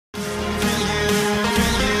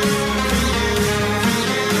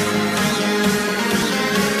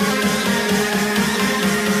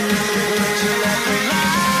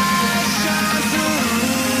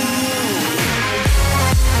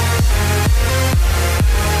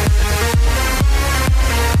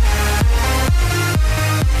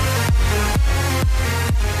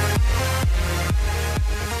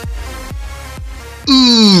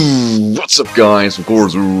What's up, guys? Of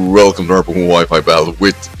course, welcome to our Wi-Fi battle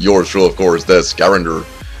with yours truly, of course, that's Scavenger.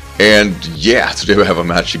 And yeah, today we have a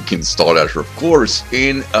match against Altarias, of course,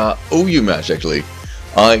 in OU match, actually.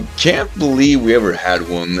 I can't believe we ever had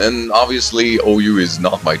one, and obviously OU is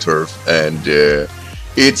not my turf, and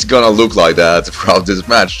it's gonna look like that throughout this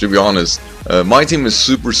match, to be honest. My team is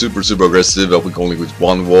super aggressive, up only with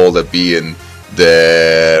one wall, that being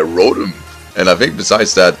the Rotom. And I think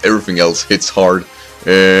besides that, everything else hits hard.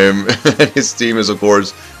 His team is, of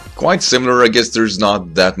course, quite similar. I guess there's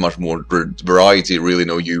not that much more variety, really.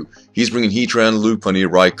 No, he's bringing Heatran, Lopunny,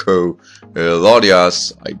 Raikou,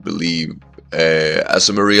 Latias, I believe,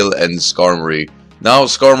 Azumarill, and Skarmory. Now,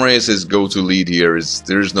 Skarmory is his go-to lead here.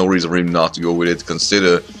 There's no reason for him not to go with it.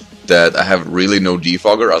 Consider that I have really no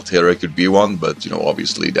defogger. Altarias could be one, but, you know,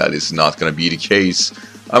 obviously that is not going to be the case.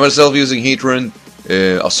 I'm myself using Heatran,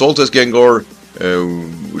 Assault as Gengar,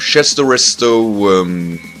 Chesto,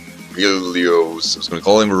 Helios, I was going to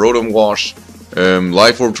call him a Rotom Wash,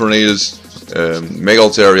 Life Orb Tornadoes, Mega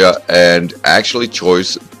Altaria, and actually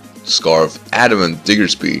Choice Scarf Adamant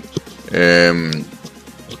Diggersby.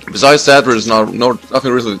 Besides that, there's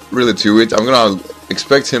nothing really to it. I'm going to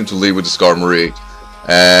expect him to lead with the Skarmory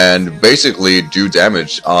and basically do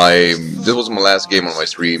damage. This was my last game on my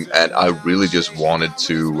stream, and I really just wanted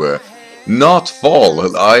to not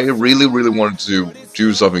fall. I really wanted to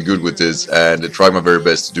do something good with this, and I tried my very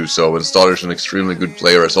best to do so. And Starter's an extremely good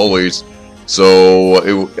player as always, so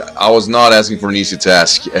I was not asking for an easy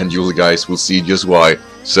task, and you guys will see just why.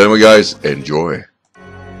 So anyway, guys, enjoy.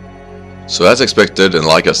 So as expected, and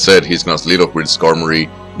like I said, he's gonna lead up with Skarmory.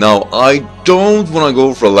 Now, I don't want to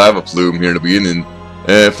go for a Lava Plume here in the beginning,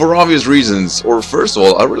 for obvious reasons. Or first of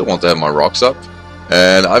all, I really want to have my rocks up.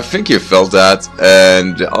 And I think he felt that,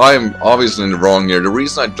 and I'm obviously in the wrong here. The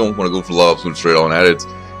reason I don't want to go for Lava Plume straight on at it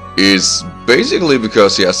is basically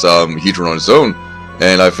because he has Heatran on his own,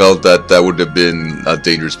 and I felt that that would have been a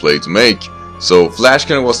dangerous play to make. So Flash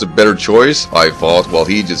Cannon was the better choice, I thought, while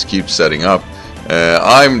he just keeps setting up.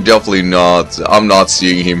 I'm not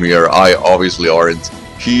seeing him here. I obviously aren't.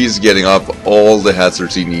 He's getting up all the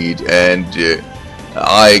hazards he needs, and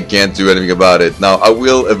I can't do anything about it. Now, I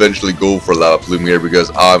will eventually go for Lava Plume here because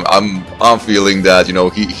I'm feeling that, you know,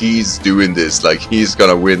 he's doing this, like he's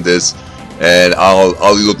gonna win this, and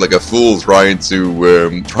I'll look like a fool trying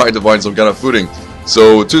to find some kind of footing.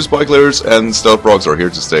 So 2 Spike Layers and Stealth Rocks are here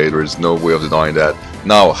to stay. There is no way of denying that.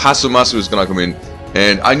 Now Hasumasu is gonna come in,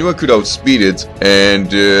 and I knew I could outspeed it, and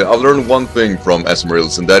I've learned one thing from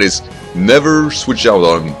Azumarill, and that is never switch out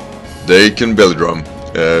on them. They can belly drum.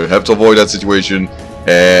 Have to avoid that situation,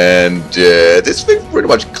 and this thing pretty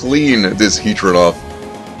much clean this Heatran off.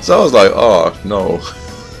 So I was like, oh no.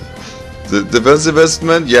 The defensive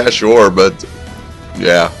investment, yeah, sure, but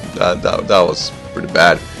yeah, that was pretty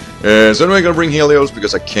bad. So anyway, I'm gonna bring Helios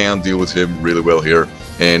because I can deal with him really well here,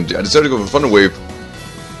 and I decided to go for Thunder Wave,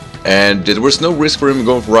 and there was no risk for him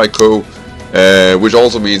going for Raikou, which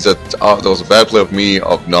also means that that was a bad play of me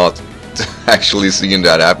of not actually seeing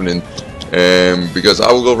that happening. Because I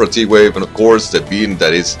will go for a T-Wave, and of course, that being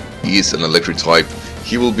that he's an electric type,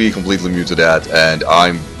 he will be completely immune to that, and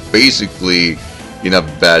I'm basically in a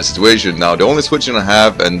bad situation. Now, the only switching I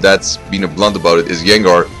have, and that's being a blunt about it, is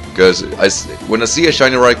Gengar, because when I see a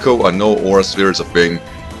shiny Raikou, I know Aura Sphere is a thing,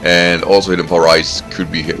 and also Hidden Power Ice could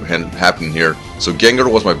be happening here. So Gengar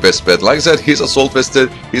was my best bet. Like I said, he's Assault Vested,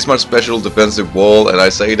 he's my special defensive wall, and I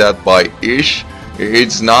say that by ish.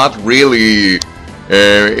 It's not really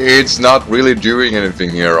doing anything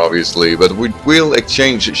here, obviously, but we will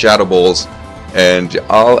exchange Shadow Balls, and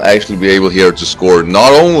I'll actually be able here to score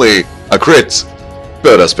not only a crit,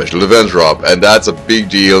 but a special defense drop, and that's a big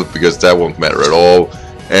deal because that won't matter at all.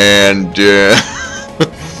 And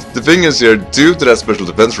the thing is here, due to that special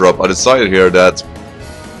defense drop, I decided here that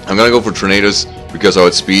I'm gonna go for Tornadoes because I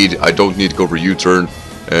have speed. I don't need to go for U-turn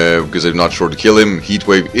because I'm not sure to kill him. Heat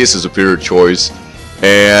Wave is a superior choice,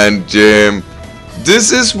 and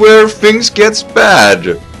this is where things gets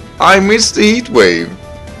bad. I missed the Heat Wave,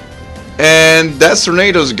 and that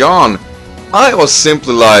Tornado's gone. I was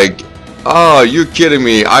simply like, oh, you kidding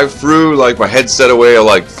me? I threw like my headset away. I'm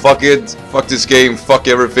like, fuck it, fuck this game, fuck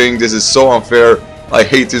everything. This is so unfair. I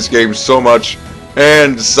hate this game so much.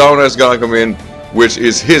 And Sauna's gonna come in, which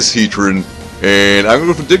is his Heatran, and I'm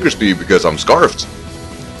gonna go for Diggersby because I'm scarfed.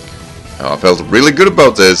 I felt really good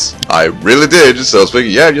about this. I really did. So I was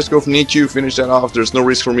thinking, yeah, just go for an EQ, finish that off. There's no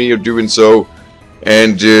risk for me of doing so.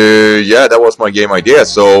 And yeah, that was my game idea.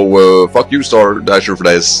 So fuck you, Star Dasher, for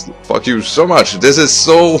this. Fuck you so much. This is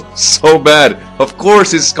so bad. Of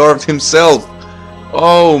course, he scarfed himself.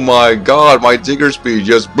 Oh my god, my Diggersby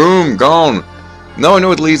just boom, gone. Now I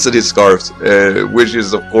know it leads that he's scarfed, which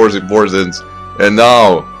is of course important. And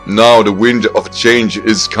now the wind of change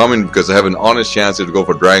is coming because I have an honest chance here to go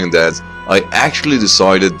for Dragon Dance. I actually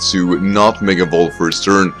decided to not Mega Evolve first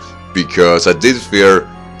turn because I did fear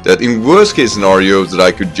that in worst case scenarios that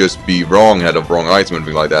I could just be wrong, had a wrong item or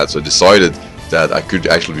anything like that. So I decided that I could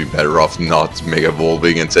actually be better off not Mega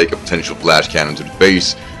Evolving and take a potential Flash Cannon to the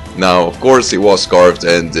face. Now, of course, it was scarfed,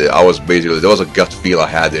 and I was basically, there was a gut feel I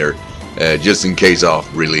had there, just in case of,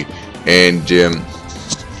 really. And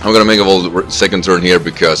I'm gonna Mega Evolve second turn here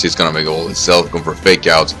because he's gonna Mega Evolve himself, going for a fake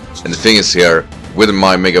out. And the thing is here, with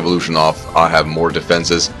my Mega Evolution off, I have more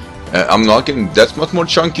defenses. I'm not getting that much more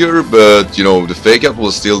chunkier, but you know, the fake out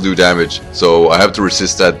will still do damage, so I have to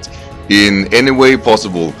resist that in any way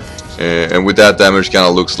possible. And with that damage, kind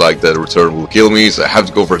of looks like the return will kill me, so I have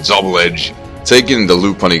to go for a double edge, taking the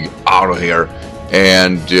loop honey out of here.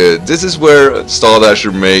 And this is where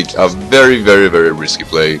Stardasher make a very risky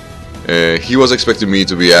play. He was expecting me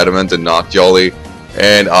to be adamant and not jolly,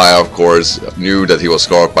 and I of course knew that he was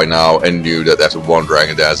scarfed by now and knew that after one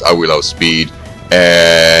Dragon Dance I will outspeed,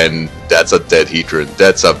 and that's a dead Heatran.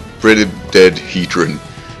 That's a pretty dead Heatran.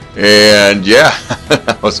 And yeah,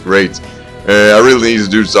 that was great. I really need to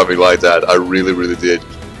do something like that. I really did.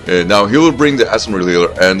 Now he will bring the Asmar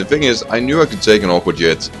Healer, and the thing is, I knew I could take an Aqua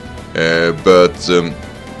Jet, but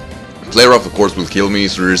Play Rough of course will kill me,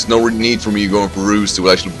 so there's no need for me going for Roost. It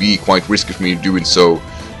will actually be quite risky for me doing so,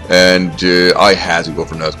 and I had to go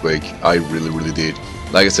for an Earthquake. I really did.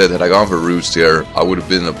 Like I said, had I gone for Roost here, I would have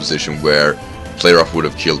been in a position where Play Rough would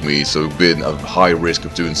have killed me, so it would have been a high risk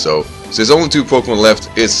of doing so. So there's only two Pokemon left,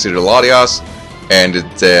 it's Altarias and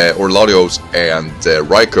Latios and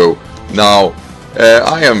Raikou. Now,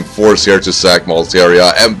 I am forced here to sack my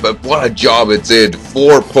Altaria, but what a job it did.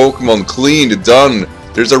 4 Pokemon cleaned, done.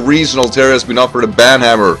 There's a reason Altaria's been offered a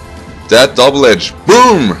Banhammer. That double edge,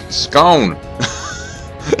 boom, it's gone.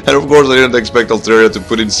 And of course I didn't expect Altaria to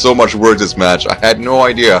put in so much work this match. I had no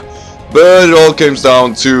idea. But it all comes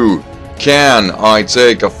down to, can I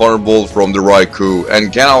take a Thunderbolt from the Raikou,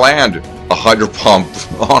 and can I land a Hydro Pump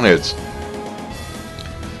on it?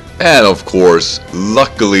 And of course,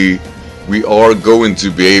 luckily, we are going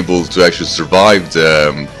to be able to actually survive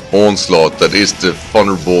the onslaught that is the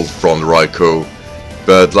Thunderbolt from the Raikou.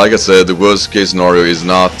 But like I said, the worst case scenario is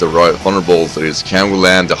not the Thunderbolt, it is can we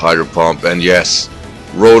land the Hydro Pump, and yes,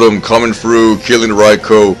 Rotom coming through, killing the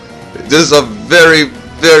Raikou. This is a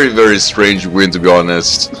very strange win, to be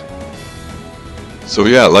honest. So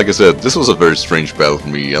yeah, like I said, this was a very strange battle for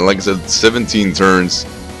me, and like I said, 17 turns.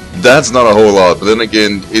 That's not a whole lot, but then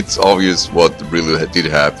again, it's obvious what really did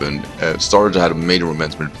happen. Starter had a major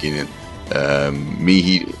momentum at the beginning.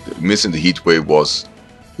 Missing the Heat Wave was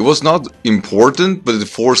not important, but it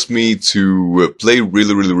forced me to play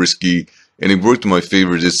really risky, and it worked in my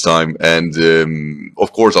favor this time. And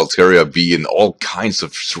of course, Altaria being all kinds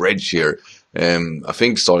of threads here. I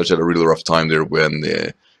think Starter had a really rough time there when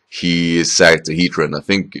he sacked the Heatran. I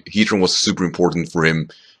think Heatran was super important for him.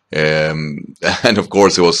 And of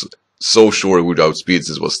course it was so sure would outspeed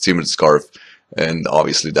this was Timid Scarf, and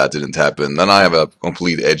obviously that didn't happen. And I have a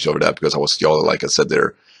complete edge over that because I was Yala, like I said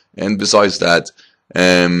there. And besides that,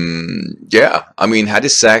 yeah, I mean, had he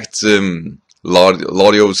sacked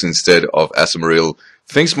Latios instead of Asmar,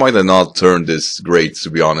 things might have not turned this great, to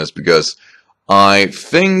be honest, because I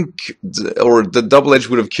think the double edge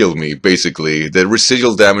would have killed me, basically. The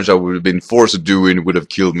residual damage I would have been forced to do in would have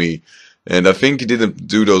killed me. And I think he didn't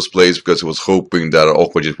do those plays because he was hoping that an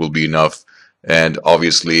Aqua Jet will be enough. And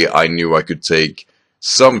obviously I knew I could take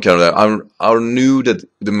some kind of that. I knew that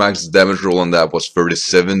the max damage roll on that was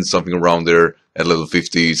 37, something around there at level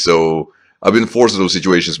 50. So I've been forced to those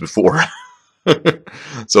situations before.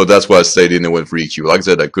 So that's why I stayed in and went for EQ. Like I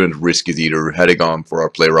said, I couldn't risk it either. Had I gone for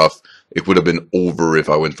our play rough, it would have been over if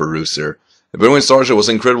I went for Rooster. But anyway, Starship was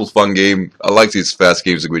an incredible fun game. I like these fast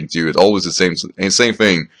games that we do. It's always the same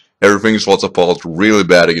thing. Everything falls apart really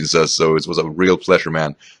bad against us, so it was a real pleasure,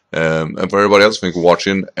 man. And for everybody else, thank you for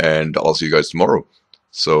watching, and I'll see you guys tomorrow.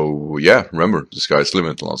 So yeah, remember, the sky's the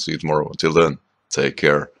limit, and I'll see you tomorrow. Until then, take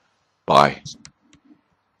care. Bye.